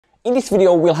In this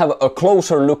video we'll have a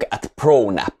closer look at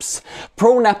pronaps.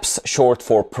 Pronaps, short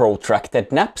for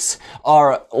protracted naps,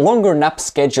 are longer naps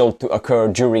scheduled to occur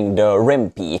during the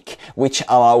REM peak, which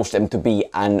allows them to be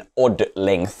an odd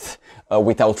length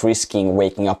without risking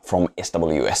waking up from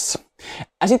SWS.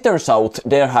 As it turns out,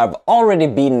 there have already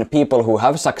been people who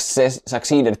have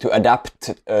succeeded to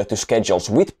adapt to schedules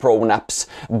with pronaps,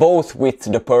 both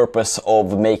with the purpose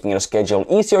of making a schedule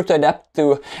easier to adapt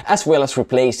to, as well as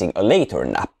replacing a later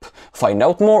nap. Find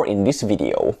out more in this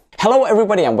video. Hello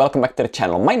everybody and welcome back to the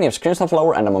channel. My name is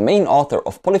Crimsonflower and I'm a main author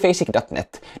of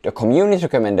Polyphasic.net, the community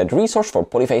recommended resource for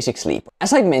polyphasic sleep.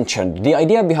 As I mentioned, the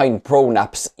idea behind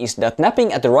pronaps is that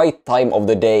napping at the right time of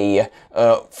the day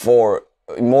for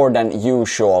more than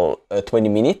usual 20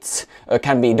 minutes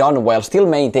can be done while still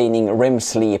maintaining REM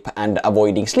sleep and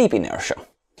avoiding sleep inertia.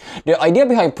 The idea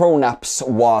behind pronaps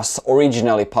was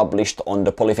originally published on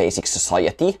the Polyphasic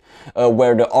Society,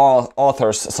 where the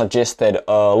authors suggested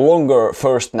a longer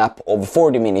first nap of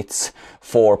 40 minutes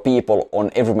for people on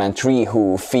Everyman 3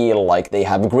 who feel like they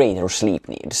have greater sleep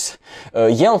needs.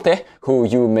 Jelte, who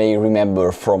you may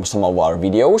remember from some of our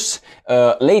videos,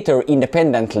 later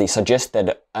independently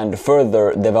suggested and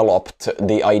further developed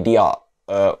the idea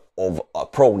of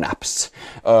pronaps.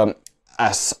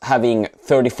 As having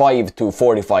 35 to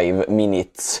 45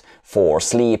 minutes for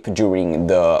sleep during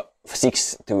the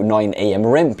 6 to 9 AM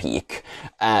REM peak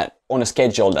on a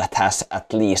schedule that has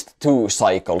at least 2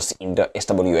 cycles in the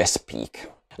SWS peak.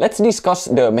 Let's discuss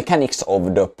the mechanics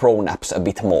of the pronaps a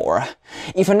bit more.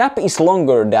 If a nap is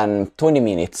longer than 20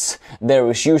 minutes, there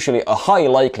is usually a high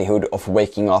likelihood of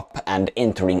waking up and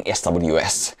entering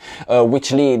SWS,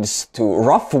 which leads to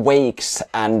rough wakes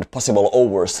and possible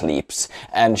oversleeps,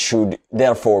 and should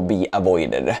therefore be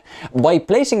avoided. By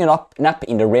placing a nap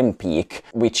in the REM peak,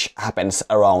 which happens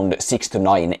around 6 to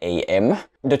 9 AM,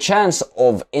 the chance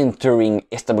of entering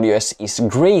SWS is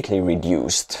greatly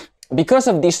reduced. Because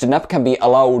of this, the nap can be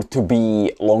allowed to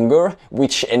be longer,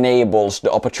 which enables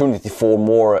the opportunity for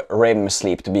more REM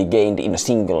sleep to be gained in a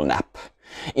single nap.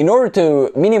 In order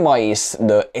to minimize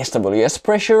the SWS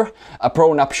pressure, a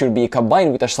pronap should be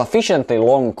combined with a sufficiently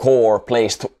long core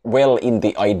placed well in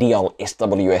the ideal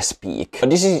SWS peak.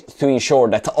 This is to ensure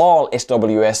that all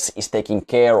SWS is taken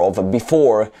care of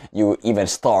before you even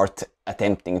start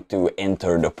attempting to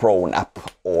enter the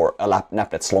pronap or a nap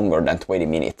that's longer than 20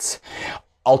 minutes.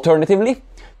 Alternatively,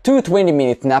 2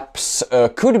 20-minute naps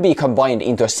could be combined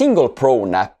into a single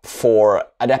pronap for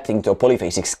adapting to a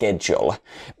polyphasic schedule.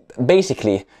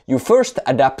 Basically, you first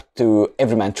adapt to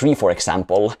Everyman 3, for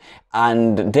example,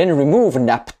 and then remove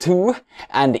nap 2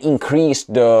 and increase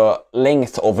the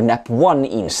length of nap 1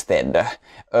 instead,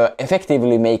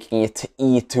 effectively making it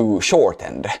E2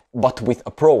 shortened, but with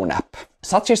a pronap.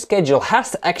 Such a schedule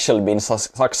has actually been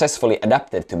successfully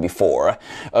adapted to before,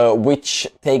 which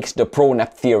takes the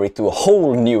pronap theory to a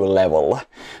whole new level.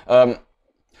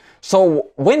 So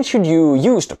when should you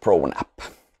use the pronap?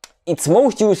 It's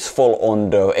most useful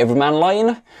on the Everyman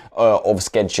line of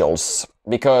schedules,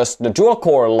 because the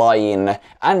dual-core line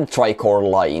and tri-core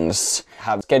lines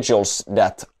have schedules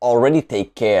that already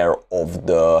take care of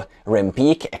the REM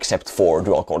peak, except for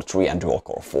dual-core 3 and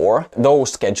dual-core 4.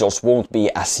 Those schedules won't be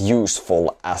as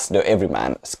useful as the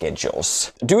Everyman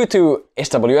schedules. Due to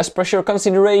SWS pressure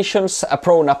considerations, a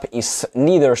pronap is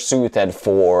neither suited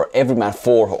for Everyman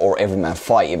 4 or Everyman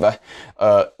 5,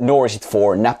 nor is it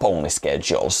for nap-only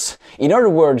schedules. In other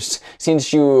words,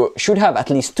 since you should have at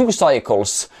least 2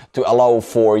 cycles to allow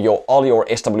for all your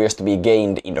SWS to be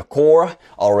gained in the core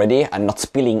already and not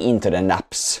spilling into the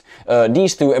naps,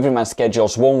 these 2 Everyman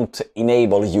schedules won't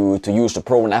enable you to use the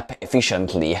pronap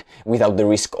efficiently without the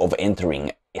risk of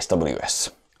entering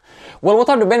SWS. Well, what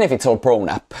are the benefits of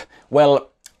pronap? Well,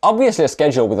 obviously a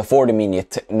schedule with a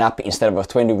 40-minute nap instead of a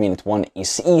 20-minute one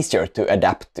is easier to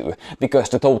adapt to, because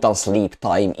the total sleep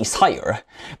time is higher.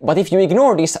 But if you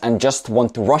ignore this and just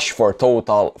want to rush for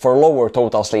a lower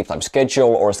total sleep time schedule,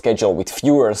 or a schedule with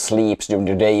fewer sleeps during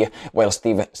the day while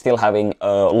still having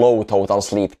a low total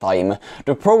sleep time,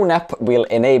 the pronap will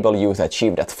enable you to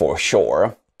achieve that for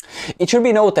sure. It should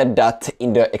be noted that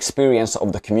in the experience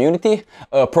of the community,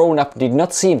 pronap did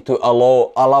not seem to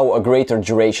allow a greater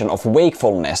duration of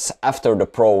wakefulness after the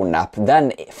pronap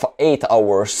than 8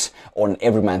 hours on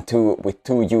Everyman 2 with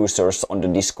 2 users on the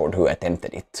Discord who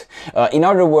attempted it. In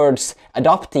other words,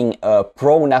 adopting a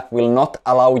pronap will not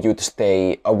allow you to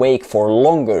stay awake for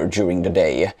longer during the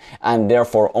day, and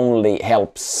therefore only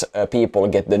helps people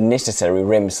get the necessary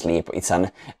REM sleep. It's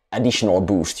an additional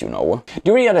boost, you know.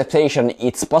 During adaptation,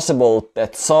 it's possible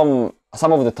that some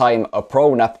some of the time a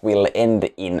pronap will end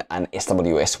in an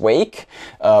SWS wake,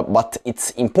 but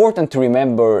it's important to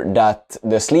remember that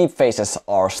the sleep phases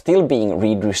are still being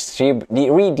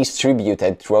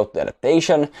redistributed throughout the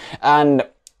adaptation, and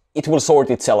it will sort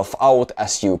itself out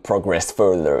as you progress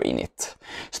further in it.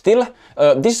 Still,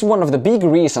 this is one of the big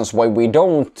reasons why we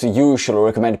don't usually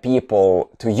recommend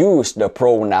people to use the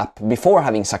pronap before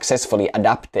having successfully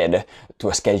adapted to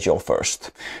a schedule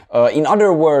first. In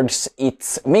other words,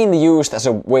 it's mainly used as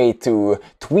a way to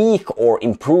tweak or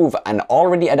improve an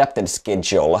already adapted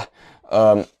schedule,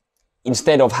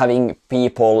 instead of having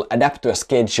people adapt to a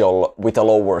schedule with a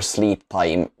lower sleep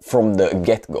time from the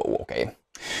get-go, okay?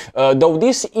 Though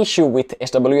this issue with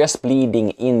SWS bleeding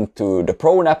into the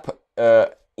pronap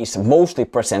is mostly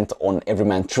present on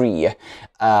Everyman 3,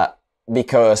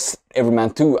 because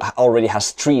Everyman 2 already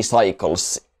has 3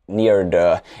 cycles near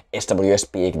the SWS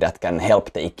peak that can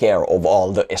help take care of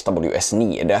all the SWS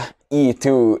need.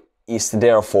 E2 is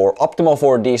therefore optimal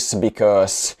for this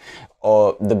because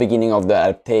the beginning of the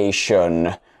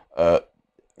adaptation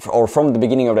or from the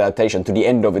beginning of the adaptation to the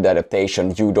end of the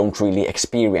adaptation, you don't really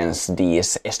experience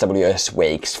these SWS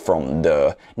wakes from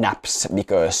the naps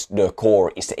because the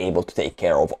core is able to take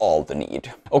care of all the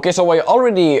need. Okay, so I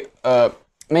already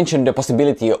mentioned the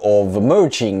possibility of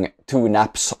merging 2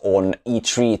 naps on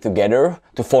E3 together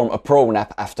to form a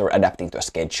pronap after adapting to a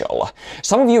schedule.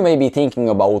 Some of you may be thinking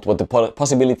about what the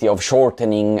possibility of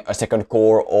shortening a second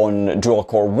core on dual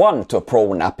core 1 to a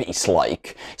pronap is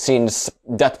like, since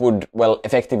that would, well,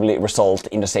 effectively result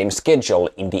in the same schedule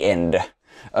in the end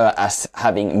as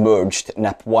having merged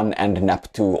nap 1 and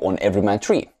nap 2 on Everyman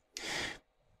 3.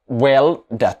 Well,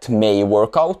 that may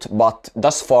work out, but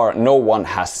thus far no one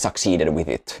has succeeded with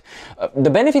it. The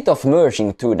benefit of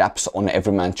merging 2 naps on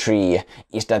Everyman 3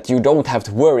 is that you don't have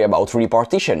to worry about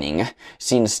repartitioning,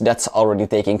 since that's already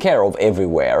taken care of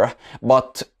everywhere.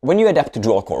 But when you adapt to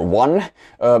dual core 1,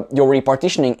 your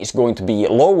repartitioning is going to be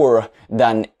lower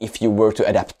than if you were to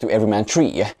adapt to Everyman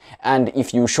 3. And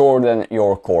if you shorten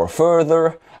your core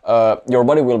further, your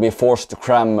body will be forced to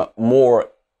cram more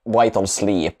vital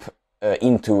sleep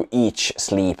into each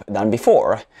sleep than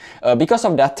before. Because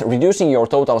of that, reducing your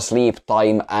total sleep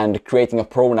time and creating a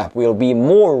pronap will be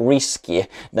more risky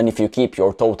than if you keep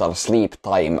your total sleep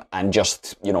time and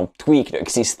just, tweak the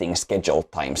existing schedule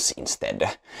times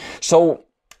instead. So,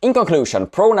 in conclusion,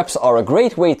 pronaps are a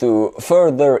great way to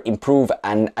further improve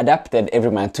an adapted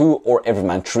Everyman 2 or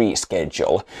Everyman 3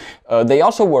 schedule. They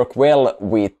also work well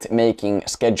with making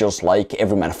schedules like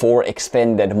Everyman 4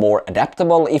 extended more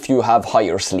adaptable if you have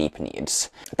higher sleep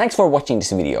needs. Thanks for watching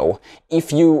this video.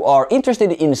 If you are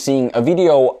interested in seeing a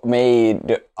video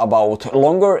made about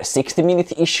longer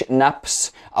 60-minute-ish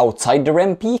naps outside the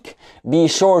REM peak, be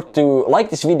sure to like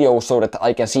this video so that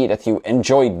I can see that you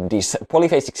enjoyed this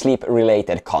polyphasic sleep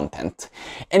related content.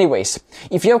 Anyways,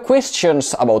 if you have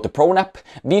questions about the pronap,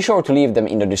 be sure to leave them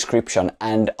in the description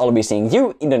and I'll be seeing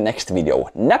you in the next video.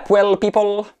 Nap well,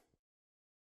 people!